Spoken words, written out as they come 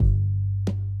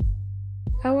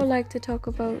I would like to talk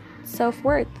about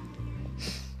self-worth,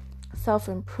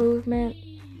 self-improvement,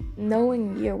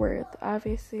 knowing your worth,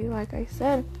 obviously, like I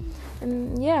said.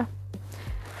 And yeah,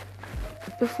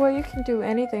 before you can do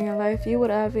anything in life, you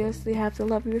would obviously have to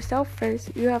love yourself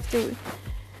first. You have to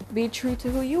be true to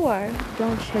who you are.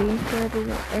 Don't change for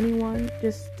anyone.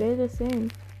 Just stay the same.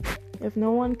 If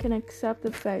no one can accept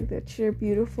the fact that you're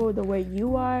beautiful the way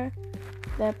you are,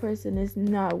 that person is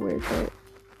not worth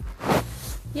it.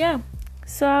 Yeah.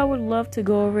 So I would love to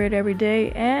go over it every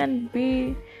day and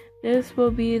this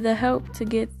will be the help to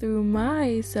get through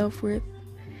my self-worth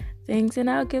things, and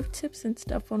I'll give tips and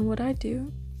stuff on what I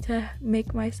do to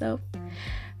make myself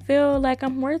feel like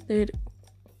I'm worth it,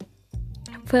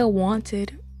 feel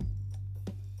wanted.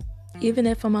 Even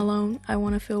if I'm alone, I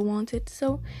want to feel wanted.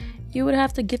 So you would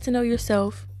have to get to know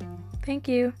yourself. Thank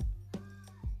you.